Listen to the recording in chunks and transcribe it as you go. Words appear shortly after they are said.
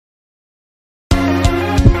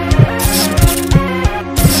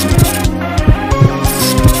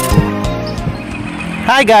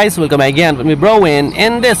Hi guys, welcome again with me Broin.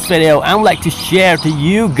 In this video I would like to share to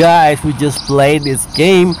you guys who just played this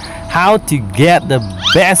game how to get the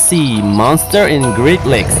Bessie monster in Great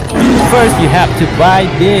Lakes. First you have to buy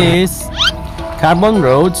this carbon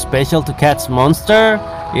road special to catch monster.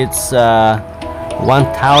 It's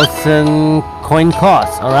 1000 coin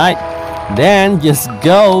cost. Alright, then just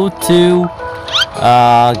go to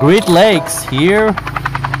Great Lakes here.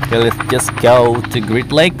 Okay, let's just go to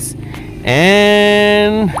Great Lakes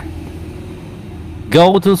and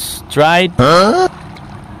go to straight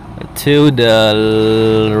to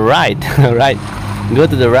the right. Right, go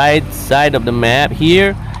to the right side of the map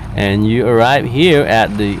here and you arrive here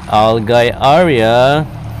at the algae area,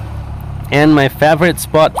 and my favorite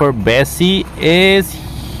spot for Bessie is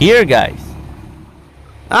here, guys.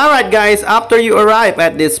 Alright guys, after you arrive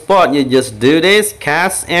at this spot, you just do this,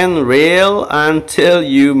 cast and reel until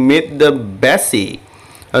you meet the Bessie.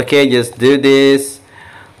 Okay, just do this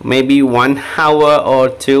maybe 1 hour or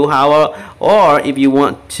 2 hour, or if you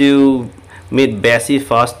want to meet Bessie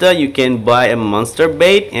faster, you can buy a monster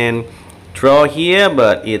bait and throw here,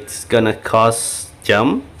 but it's gonna cost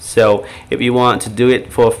jump. So if you want to do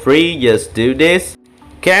it for free, just do this.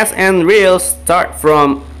 Cast and reel start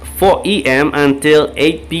from 4 AM until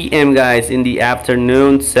 8 PM guys in the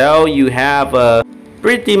afternoon, so you have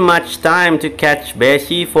pretty much time to catch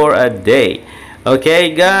Bessie for a day.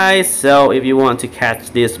 Okay guys, so if you want to catch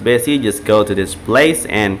this Bessie, just go to this place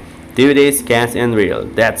and do this cast and reel.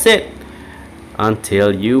 That's it until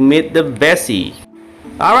you meet the Bessie.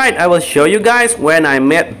 Alright, I will show you guys when I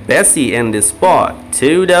met Bessie in this spot.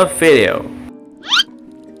 To the video.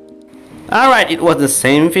 Alright, it was the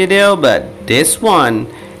same video, but this one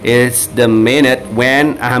is the minute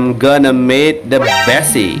when I'm gonna meet the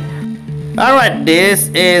Bessie. Alright, this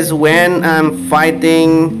is when I'm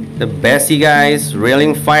fighting the Bessie guys,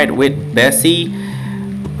 reeling fight with Bessie.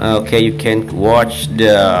 Okay, you can watch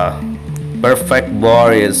the perfect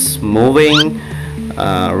bar is moving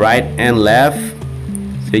right and left,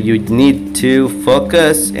 so you need to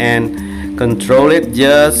focus and control it.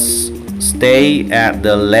 Just stay at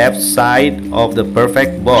the left side of the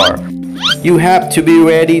perfect bar. You have to be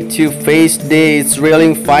ready to face this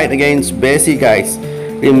reeling fight against Bessie guys.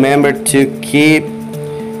 Remember to keep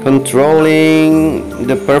controlling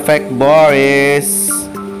the perfect bar is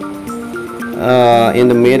in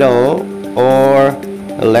the middle or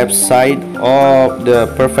the left side of the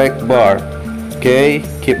perfect bar. Okay,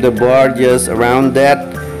 keep the bar just around that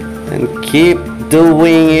and keep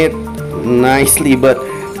doing it nicely. But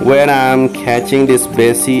when I'm catching this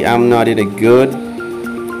Bessie, I'm not in a good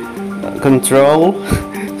control,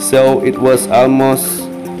 so it was almost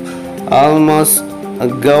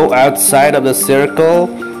go outside of the circle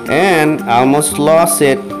and almost lost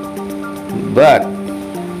it, but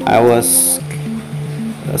I was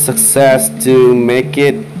a success to make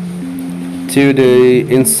it to the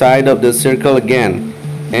inside of the circle again,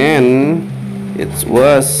 and it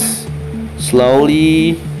was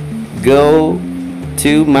slowly go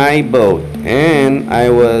to my boat, and I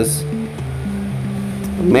was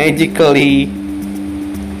magically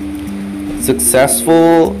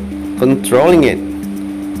successful controlling it.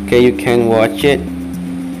 Okay, you can watch it.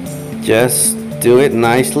 Just do it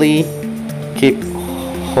nicely. Keep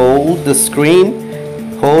hold the screen.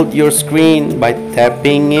 Hold your screen by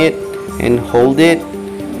tapping it and hold it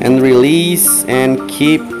and release, and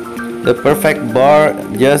keep the perfect bar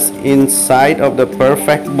just inside of the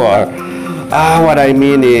perfect bar. What I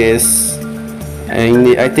mean is,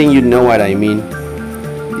 I think you know what I mean.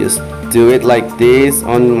 Just do it like this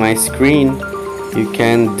on my screen. You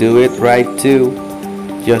can do it right too,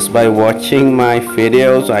 just by watching my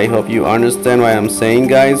videos. I hope you understand what I'm saying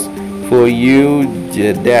guys. For you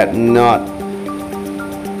that not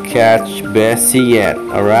catch Bessie yet,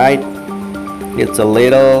 alright, it's a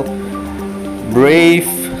little brief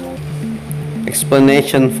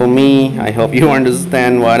explanation for me. I hope you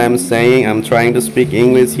understand what I'm saying. I'm trying to speak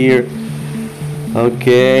English here.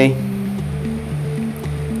 Okay,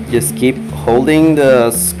 just keep holding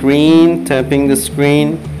the screen, tapping the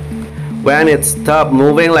screen. When it stops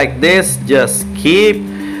moving like this, just keep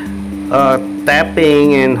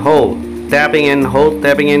tapping and hold, tapping and hold,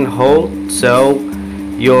 tapping and hold, so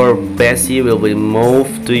your Bessie will be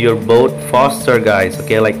moved to your boat faster guys.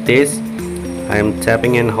 Okay, like this. I'm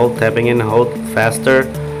tapping and hold faster,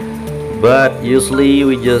 but usually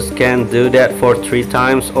we just can't do that for 3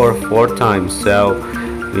 times or 4 times, so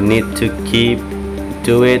we need to keep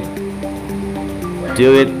do it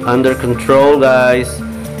under control guys.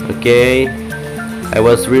 Okay, I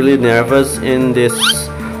was really nervous in this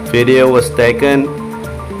video was taken.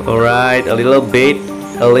 Alright, a little bit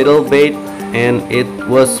and it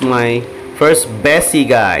was my first Bessie,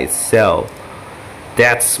 guys. So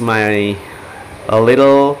that's my a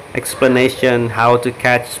little explanation how to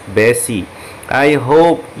catch Bessie. I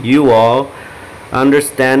hope you all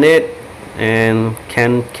understand it and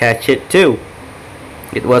can catch it too.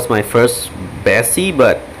 It was my first Bessie,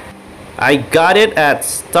 but I got it at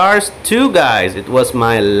Stars 2, guys. It was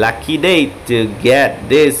my lucky day to get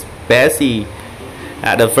this Bessie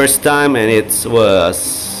at the first time, and it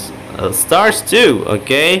was Stars 2,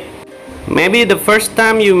 okay? Maybe the first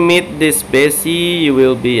time you meet this Bessie, you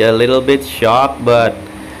will be a little bit shocked, but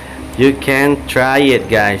you can try it,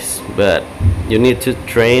 guys. But you need to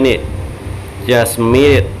train it. Just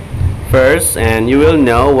meet it first, and you will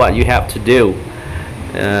know what you have to do.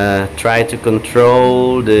 Try to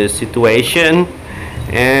control the situation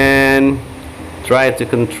and try to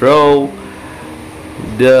control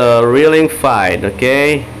the reeling fight,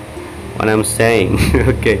 okay? What I'm saying.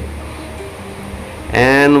 Okay.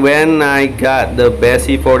 And when I got the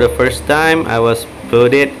Bessie for the first time, I was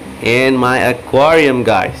put it in my aquarium,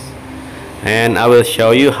 guys, and I will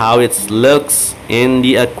show you how it looks in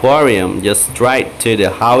the aquarium. Just right to the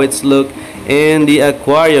how it's look in the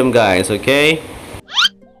aquarium, guys. Okay.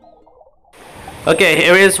 Okay,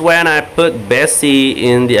 here is when I put Bessie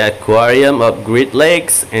in the aquarium of Great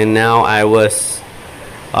Lakes, and now I was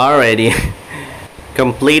already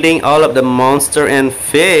completing all of the monster and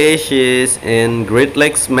fishes in Great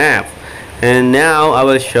Lakes map. And now I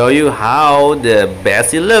will show you how the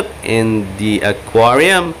Bessie look in the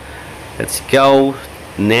aquarium. Let's go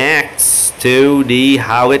next to the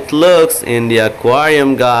how it looks in the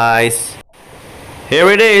aquarium, guys. Here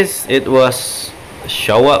it is. It was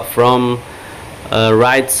show up from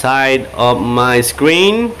right side of my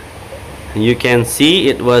screen. You can see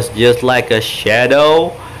it was just like a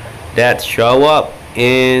shadow that show up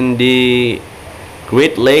in the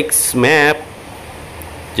Great Lakes map,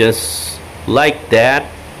 just like that.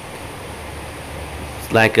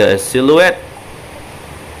 It's like a silhouette.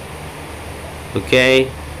 Okay,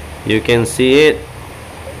 you can see it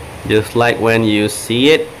just like when you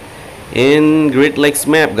see it in Great Lakes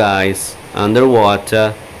map, guys,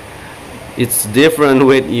 underwater. It's different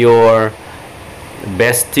with your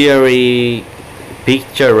bestiary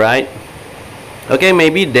picture, right? Okay,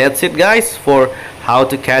 maybe that's it, guys, for how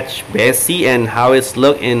to catch Bessie and how it's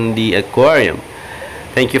look in the aquarium.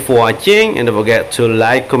 Thank you for watching, and don't forget to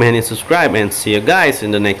like, comment, and subscribe, and see you guys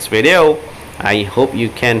in the next video. I hope you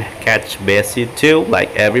can catch Bessie too,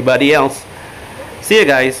 like everybody else. See you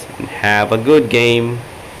guys, and have a good game.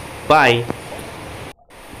 Bye.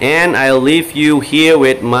 And I'll leave you here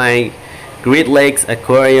with my Great Lakes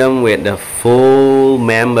aquarium with the full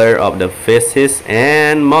member of the fishes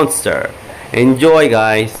and monster. Enjoy,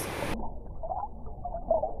 guys.